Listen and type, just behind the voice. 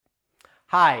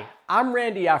Hi, I'm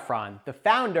Randy Efron, the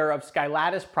founder of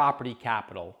Skylatus Property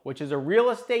Capital, which is a real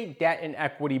estate debt and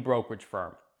equity brokerage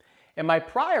firm. In my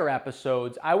prior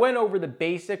episodes, I went over the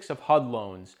basics of HUD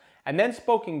loans and then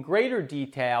spoke in greater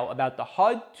detail about the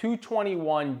HUD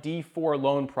 221-D4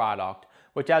 loan product,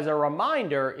 which as a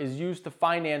reminder is used to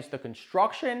finance the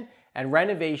construction and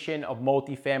renovation of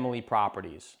multifamily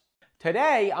properties.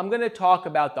 Today, I'm going to talk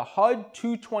about the HUD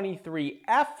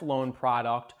 223F loan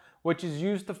product, which is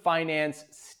used to finance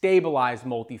stabilized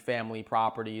multifamily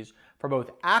properties for both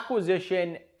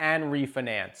acquisition and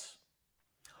refinance.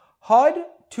 HUD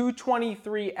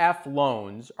 223F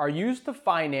loans are used to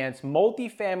finance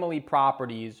multifamily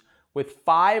properties with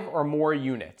 5 or more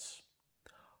units.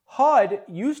 HUD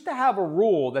used to have a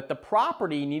rule that the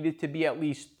property needed to be at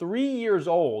least 3 years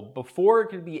old before it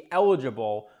could be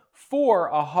eligible for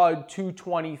a HUD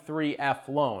 223F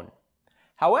loan.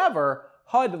 However,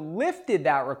 HUD lifted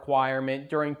that requirement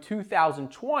during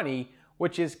 2020,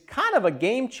 which is kind of a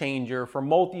game changer for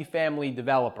multifamily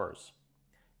developers.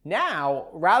 Now,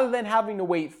 rather than having to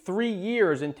wait 3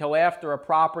 years until after a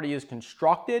property is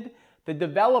constructed, the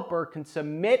developer can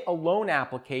submit a loan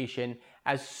application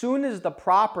as soon as the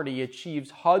property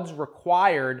achieves HUD's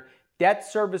required debt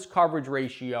service coverage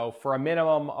ratio for a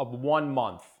minimum of 1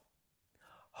 month.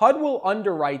 HUD will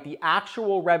underwrite the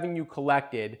actual revenue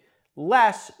collected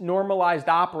less normalized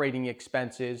operating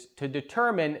expenses to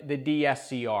determine the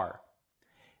DSCR.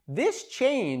 This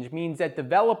change means that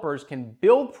developers can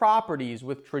build properties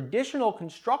with traditional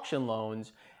construction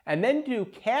loans and then do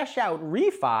cash out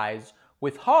refis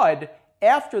with HUD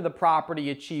after the property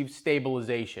achieves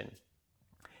stabilization.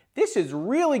 This is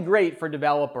really great for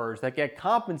developers that get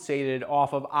compensated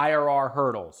off of IRR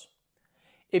hurdles.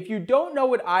 If you don't know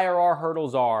what IRR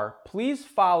hurdles are, please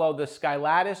follow the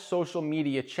Skylatus social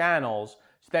media channels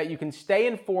so that you can stay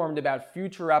informed about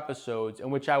future episodes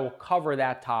in which I will cover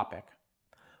that topic.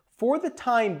 For the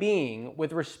time being,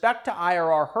 with respect to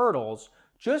IRR hurdles,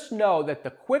 just know that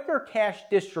the quicker cash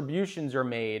distributions are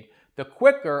made, the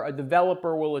quicker a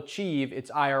developer will achieve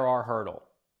its IRR hurdle.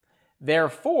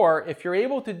 Therefore, if you're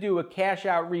able to do a cash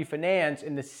out refinance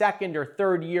in the second or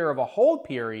third year of a hold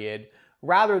period,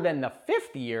 rather than the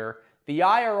 5th year, the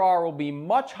IRR will be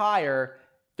much higher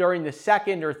during the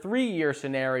 2nd or 3-year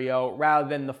scenario rather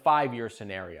than the 5-year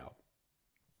scenario.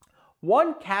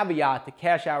 One caveat to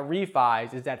cash out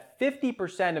refis is that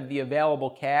 50% of the available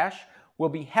cash will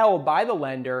be held by the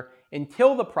lender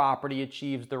until the property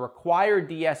achieves the required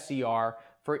DSCR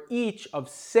for each of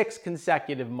 6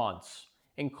 consecutive months,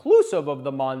 inclusive of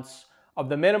the months of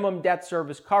the minimum debt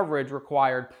service coverage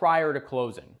required prior to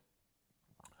closing.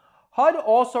 HUD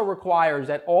also requires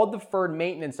that all deferred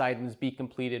maintenance items be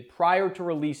completed prior to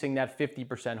releasing that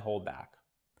 50% holdback.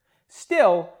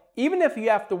 Still, even if you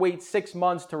have to wait 6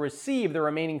 months to receive the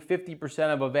remaining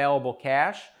 50% of available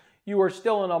cash, you are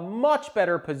still in a much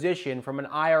better position from an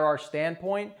IRR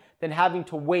standpoint than having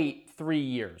to wait 3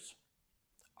 years.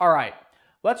 All right,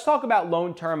 let's talk about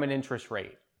loan term and interest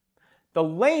rate. The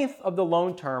length of the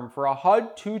loan term for a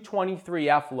HUD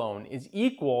 223F loan is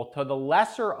equal to the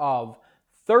lesser of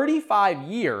 35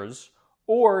 years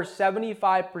or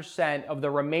 75% of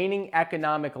the remaining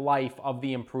economic life of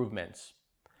the improvements.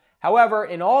 However,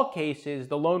 in all cases,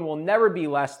 the loan will never be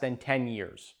less than 10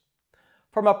 years.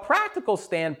 From a practical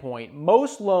standpoint,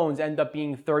 most loans end up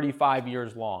being 35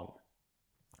 years long.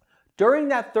 During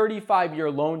that 35-year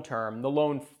loan term, the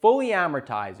loan fully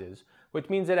amortizes,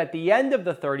 which means that at the end of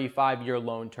the 35-year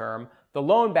loan term, the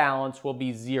loan balance will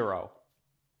be 0.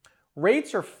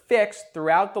 Rates are fixed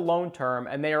throughout the loan term,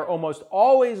 and they are almost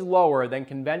always lower than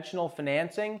conventional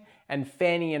financing and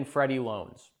Fannie and Freddie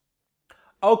loans.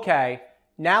 Okay,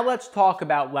 now let's talk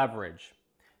about leverage.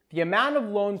 The amount of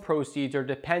loan proceeds are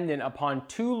dependent upon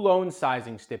 2 loan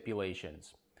sizing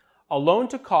stipulations: a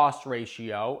loan-to-cost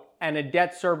ratio and a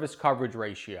debt service coverage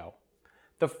ratio.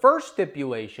 The first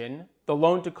stipulation, the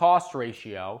loan-to-cost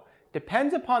ratio,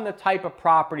 depends upon the type of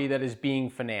property that is being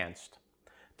financed.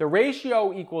 The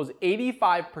ratio equals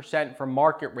 85% for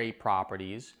market rate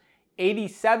properties,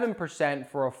 87%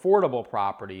 for affordable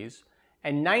properties,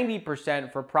 and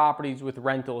 90% for properties with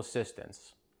rental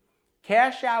assistance.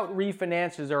 Cash out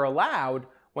refinances are allowed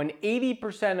when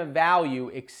 80% of value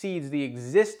exceeds the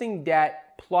existing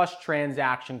debt plus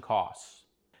transaction costs.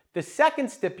 The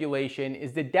second stipulation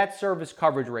is the debt service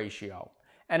coverage ratio,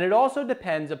 and it also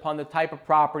depends upon the type of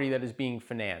property that is being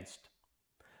financed.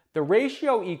 The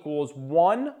ratio equals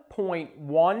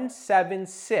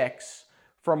 1.176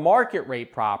 for market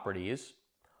rate properties,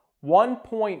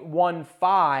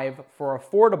 1.15 for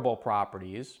affordable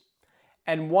properties,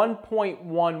 and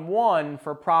 1.11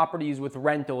 for properties with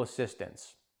rental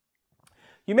assistance.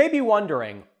 You may be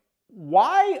wondering,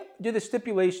 why do the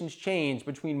stipulations change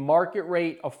between market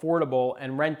rate, affordable,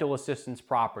 and rental assistance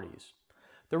properties?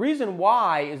 The reason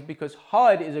why is because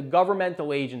HUD is a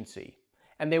governmental agency,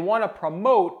 and they want to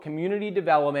promote community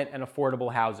development and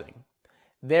affordable housing.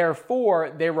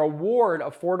 Therefore, they reward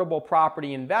affordable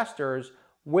property investors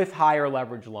with higher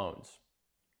leverage loans.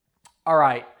 All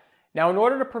right, now in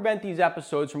order to prevent these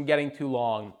episodes from getting too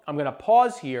long, I'm going to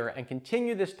pause here and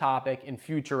continue this topic in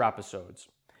future episodes.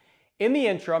 In the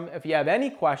interim, if you have any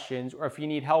questions or if you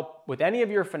need help with any of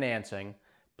your financing,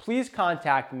 please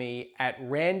contact me at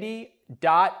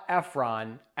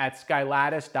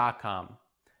randy.efron@skylattice.com.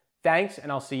 Thanks,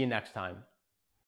 and I'll see you next time.